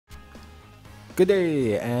Good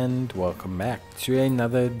day and welcome back to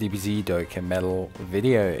another Dbz Dokkan battle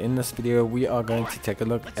video. In this video we are going to take a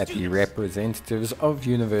look at the representatives of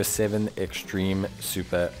Universe 7 Extreme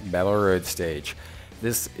Super Battle Road stage.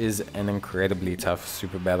 This is an incredibly tough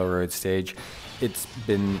Super Battle Road stage. It's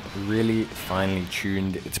been really finely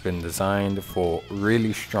tuned. It's been designed for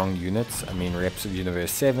really strong units. I mean, Reps of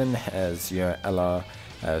Universe 7 has, a la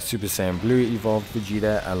Super Saiyan Blue Evolved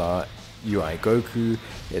Vegeta, a la UI Goku.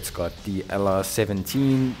 It's got the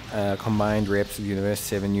LR17 combined Reps of Universe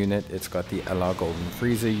 7 unit. It's got the LR Golden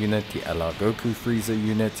Frieza unit, the LR Goku Frieza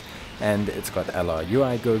unit, and it's got LR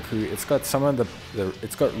UI Goku. It's got some of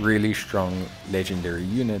it's got really strong legendary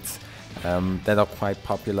units that are quite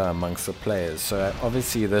popular amongst the players. So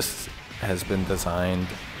obviously this has been designed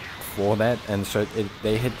for that, and so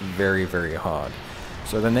they hit very, very hard.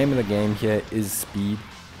 So the name of the game here is Speed.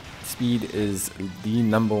 Speed is the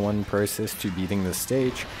 #1 process to beating the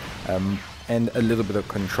stage, and a little bit of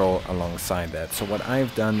control alongside that. So what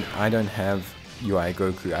I've done, I don't have UI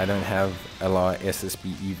Goku, I don't have LR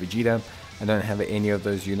SSBE Vegeta, I don't have any of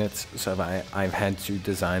those units, so I've had to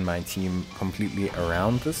design my team completely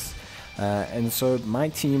around this. And so my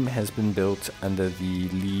team has been built under the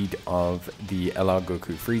lead of the LR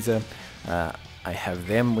Goku Frieza. I have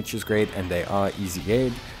them, which is great, and they are easy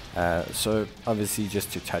aid. So obviously,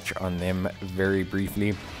 just to touch on them very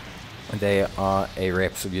briefly, they are a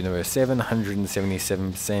Reps of Universe 7,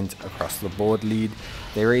 177% across the board lead.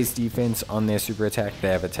 They raise defense on their super attack. They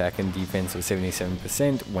have attack and defense of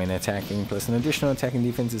 77% when attacking, plus an additional attack and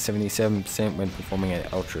defense of 77% when performing an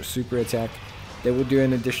ultra super attack. They will do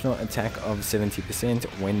an additional attack of 70%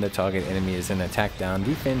 when the target enemy is in attack down,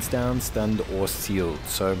 defense down, stunned, or sealed.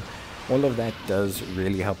 So all of that does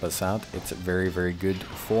really help us out. It's very, very good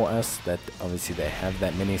for us that obviously they have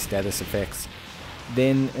that many status effects.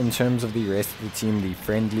 Then in terms of the rest of the team, the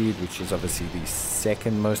friend lead, which is obviously the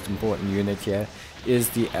second most important unit here, is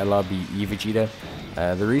the LRBE Vegeta.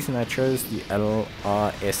 The reason I chose the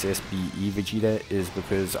LRSSBE Vegeta is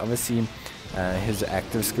because obviously his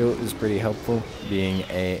active skill is pretty helpful. Being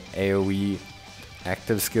a AoE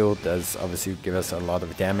active skill does obviously give us a lot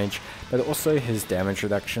of damage, but also his damage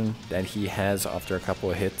reduction that he has after a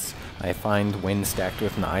couple of hits, I find when stacked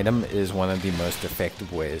with an item, is one of the most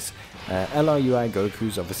effective ways. LRUI Goku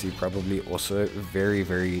is obviously probably also very,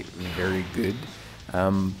 very, very good.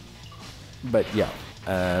 But yeah,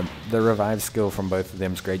 the revive skill from both of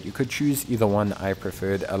them is great. You could choose either one. I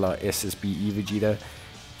preferred LRSSBE Vegeta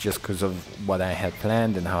just because of what I had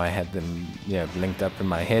planned and how I had them linked up in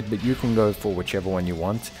my head, but you can go for whichever one you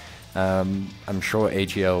want. I'm sure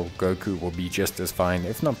AGL Goku will be just as fine,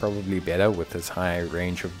 if not probably better, with his high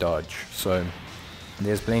range of dodge. So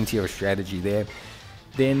there's plenty of strategy there.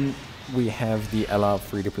 Then we have the LR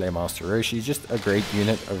free-to-play Master Roshi, just a great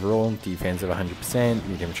unit overall, defense of 100%,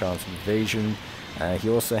 medium chance of evasion. He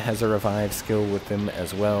also has a revive skill with him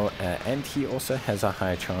as well, and he also has a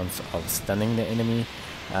high chance of stunning the enemy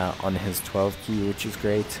on his 12 key, which is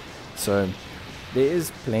great. So there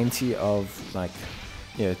is plenty of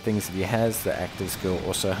things that he has. The active skill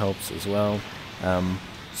also helps as well.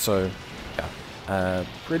 So yeah,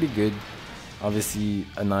 pretty good. Obviously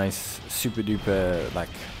a nice super duper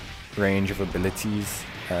range of abilities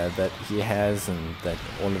that he has and that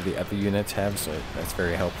all of the other units have, so that's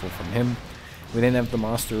very helpful from him. We then have the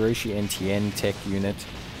Master Roshi NTN tech unit,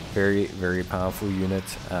 very, very powerful unit.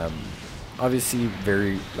 Obviously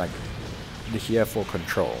very here for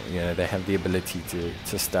control. They have the ability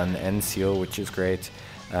to stun and seal, which is great.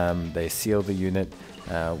 They seal the unit,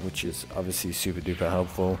 which is obviously super duper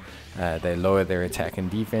helpful. They lower their attack and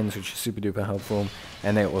defense, which is super duper helpful,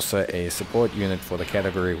 and they're also a support unit for the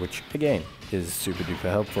category, which again is super duper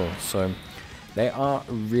helpful. So they are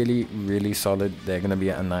really, really solid. They're going to be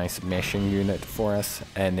a nice meshing unit for us.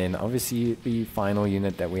 And then obviously the final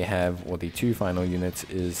unit that we have, or the two final units,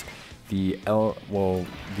 is the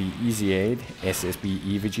Easy Aid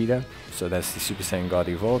SSBE Vegeta. So that's the Super Saiyan God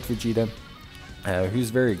Evolved Vegeta, who's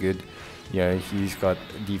very good. He's got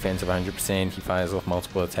defense of 100%. He fires off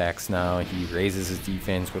multiple attacks now. He raises his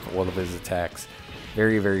defense with all of his attacks.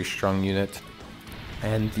 Very, very strong unit.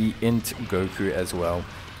 And the Int Goku as well.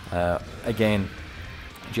 Again,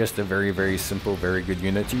 just a very, very simple, very good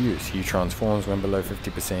unit to use. He transforms when below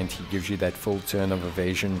 50%. He gives you that full turn of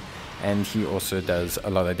evasion, and he also does a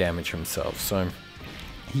lot of damage himself. So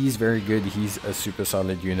he's very good. He's a super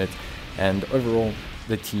solid unit, and overall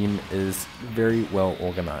the team is very well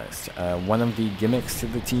organized. One of the gimmicks to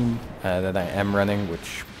the team that I am running,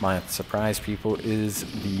 which might surprise people, is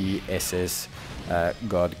the SS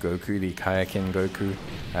God Goku, the Kaioken Goku.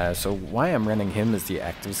 So why I'm running him is the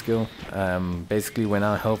active skill. Basically, when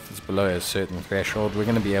our health is below a certain threshold, we're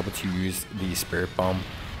going to be able to use the Spirit Bomb,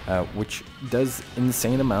 which does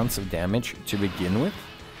insane amounts of damage to begin with,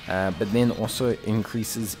 but then also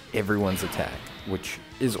increases everyone's attack, which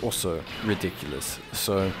is also ridiculous.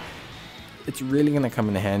 So it's really going to come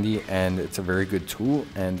in handy, and it's a very good tool,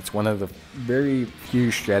 and it's one of the very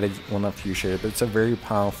few strategy, well, not few but it's a very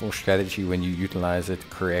powerful strategy when you utilize it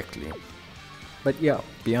correctly. But yeah,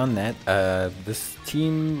 beyond that, this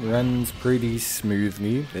team runs pretty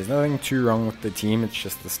smoothly. There's nothing too wrong with the team, it's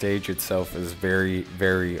just the stage itself is very,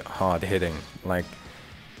 very hard hitting. Like,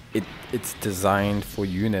 it's designed for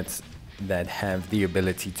units that have the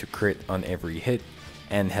ability to crit on every hit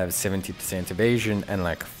and have 70% evasion and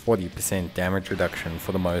like 40% damage reduction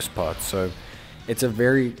for the most part. So it's a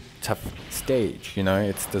very tough stage, you know,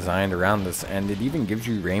 it's designed around this, and it even gives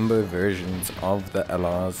you rainbow versions of the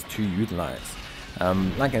LRs to utilize.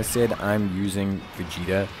 Like I said, I'm using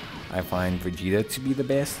Vegeta. I find Vegeta to be the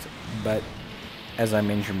best, but as I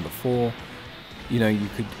mentioned before, you know, you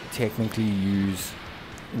could technically use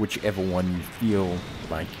whichever one you feel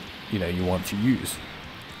like, you know, you want to use.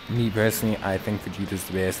 Me personally, I think Vegeta's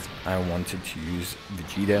the best. I wanted to use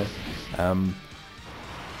Vegeta.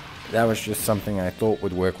 That was just something I thought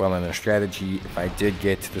would work well in a strategy. If I did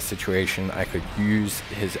get to the situation, I could use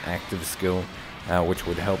his active skill, which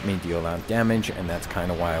would help me deal out damage, and that's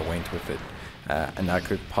kind of why I went with it. And I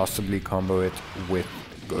could possibly combo it with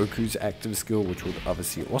Goku's active skill, which would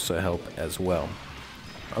obviously also help as well.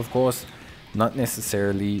 Of course, not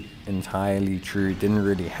necessarily entirely true, didn't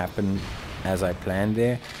really happen as I planned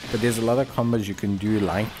there, but there's a lot of combos you can do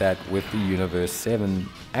like that with the Universe 7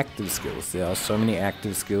 active skills. There are so many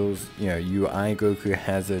active skills, you know, UI Goku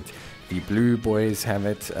has it, the Blue Boys have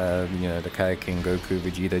it, you know, the Kaioken Goku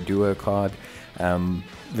Vegeta duo card,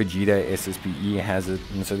 Vegeta SSPE has it,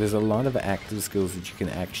 and so there's a lot of active skills that you can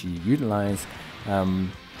actually utilize,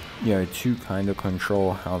 you know, to kind of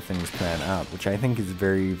control how things plan out, which I think is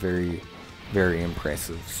very, very, very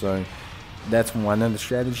impressive. So that's one of the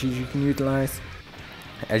strategies you can utilize.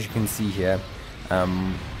 As you can see here,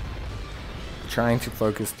 trying to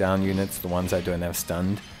focus down units, the ones I don't have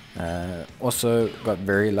stunned. Also got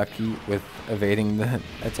very lucky with evading the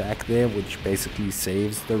attack there, which basically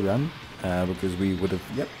saves the run, because we would have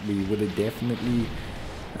definitely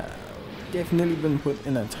been put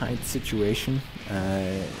in a tight situation,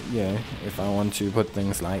 yeah, if I want to put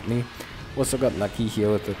things lightly. Also got lucky here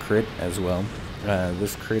with the crit as well.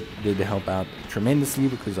 This crit did help out tremendously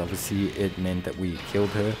because obviously it meant that we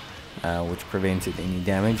killed her, which prevented any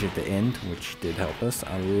damage at the end, which did help us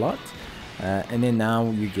a lot. And then now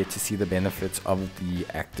you get to see the benefits of the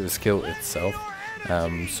active skill itself.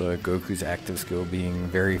 So Goku's active skill being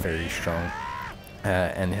very, very strong,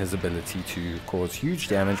 and his ability to cause huge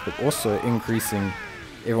damage, but also increasing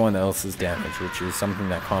everyone else's damage, which is something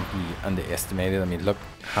that can't be underestimated. I mean, look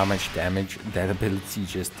how much damage that ability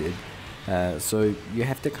just did. So you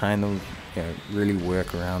have to kind of, you know, really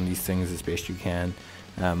work around these things as best you can.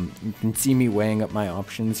 You can see me weighing up my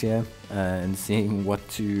options here, and seeing what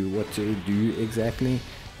to do exactly.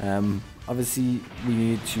 Obviously we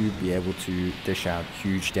need to be able to dish out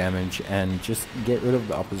huge damage and just get rid of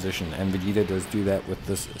the opposition, and Vegeta does do that with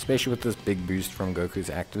this, especially with this big boost from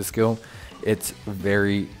Goku's active skill. It's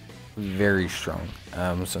very, very strong.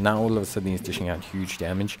 So now all of a sudden he's dishing out huge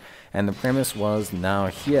damage, and the premise was now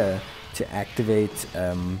here to activate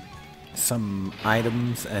some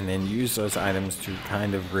items and then use those items to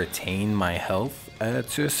kind of retain my health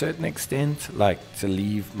to a certain extent, like to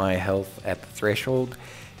leave my health at the threshold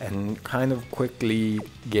and kind of quickly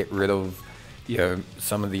get rid of, you know,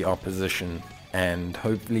 some of the opposition, and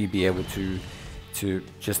hopefully be able to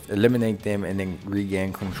just eliminate them and then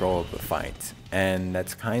regain control of the fight. And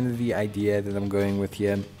that's kind of the idea that I'm going with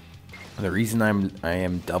here. The reason I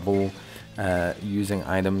am double using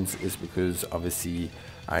items is because obviously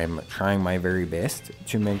I'm trying my very best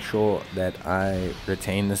to make sure that I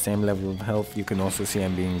retain the same level of health. You can also see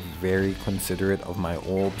I'm being very considerate of my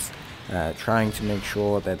orbs, trying to make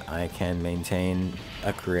sure that I can maintain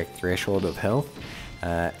a correct threshold of health,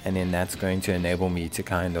 and then that's going to enable me to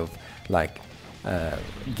kind of like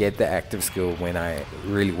get the active skill when I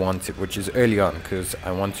really want it, which is early on, because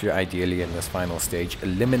I want to ideally in this final stage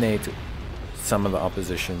eliminate some of the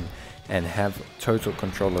opposition and have total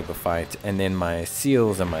control of the fight, and then my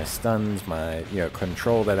seals and my stuns, my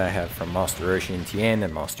control that I have from Master Roshi and Tien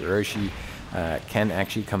and Master Roshi, can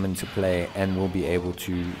actually come into play, and we'll be able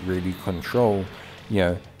to really control,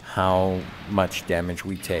 how much damage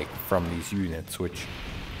we take from these units, which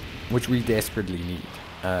we desperately need.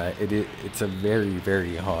 It's a very,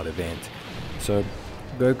 very hard event. So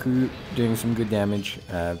Goku doing some good damage,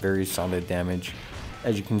 very solid damage.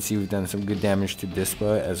 As you can see, we've done some good damage to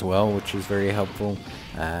Dbz as well, which is very helpful.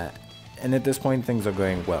 And at this point, things are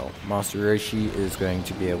going well. Master Roshi is going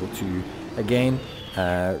to be able to, again,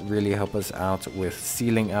 really help us out with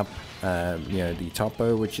sealing up, the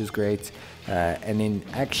topo, which is great. And then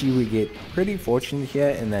actually we get pretty fortunate here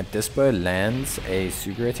in that Dbz lands a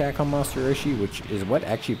super attack on Master Roshi, which is what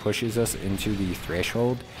actually pushes us into the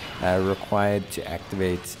threshold required to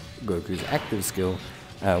activate Goku's active skill,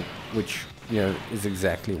 which is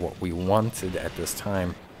exactly what we wanted at this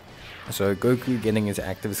time. So Goku getting his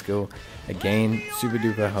active skill, again, super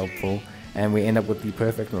duper helpful, and we end up with the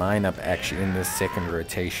perfect lineup actually in this second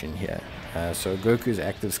rotation here. So Goku's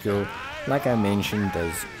active skill, like I mentioned,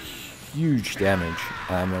 does huge damage,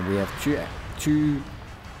 and we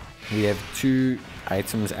have two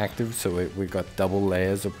items active, so we got double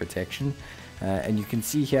layers of protection. And you can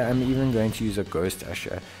see here, I'm even going to use a Ghost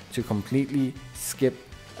Usher to completely skip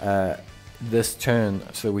this turn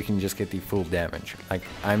so we can just get the full damage. Like,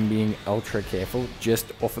 I'm being ultra careful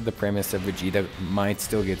just off of the premise that Vegeta might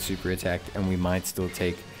still get super attacked and we might still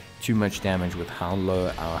take too much damage with how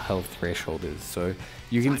low our health threshold is. So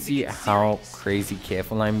you can see how crazy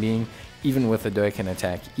careful I'm being, even with the Dokkan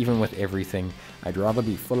attack, even with everything. I'd rather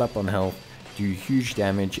be full up on health, do huge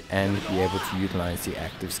damage, and be able to utilize the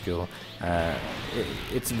active skill.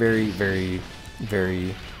 It's very, very,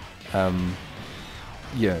 very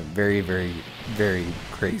very, very, very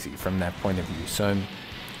crazy from that point of view. So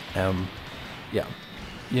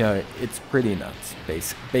it's pretty nuts,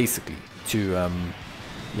 basically, to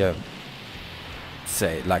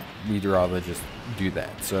say, like, we'd rather just do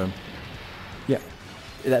that. So yeah,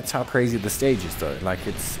 that's how crazy the stage is, though. Like,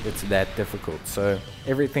 it's that difficult. So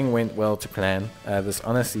everything went well to plan. This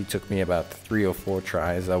honestly took me about 3 or 4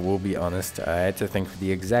 tries, I will be honest. I had to think of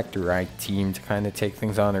the exact right team to kind of take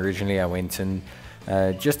things on. Originally I went in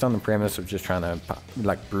just on the premise of just trying to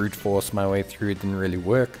like brute force my way through. It didn't really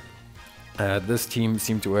work. This team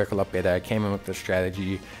seemed to work a lot better. I came in with the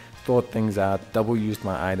strategy, thought things out, double used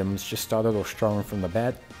my items, just started off strong from the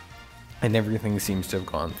bat, and everything seems to have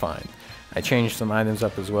gone fine. I changed some items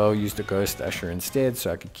up as well, used a Ghost Usher instead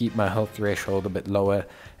so I could keep my health threshold a bit lower,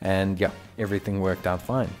 and yeah, everything worked out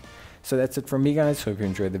fine. So that's it from me, guys. Hope you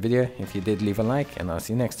enjoyed the video. If you did, leave a like, and I'll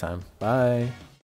see you next time. Bye!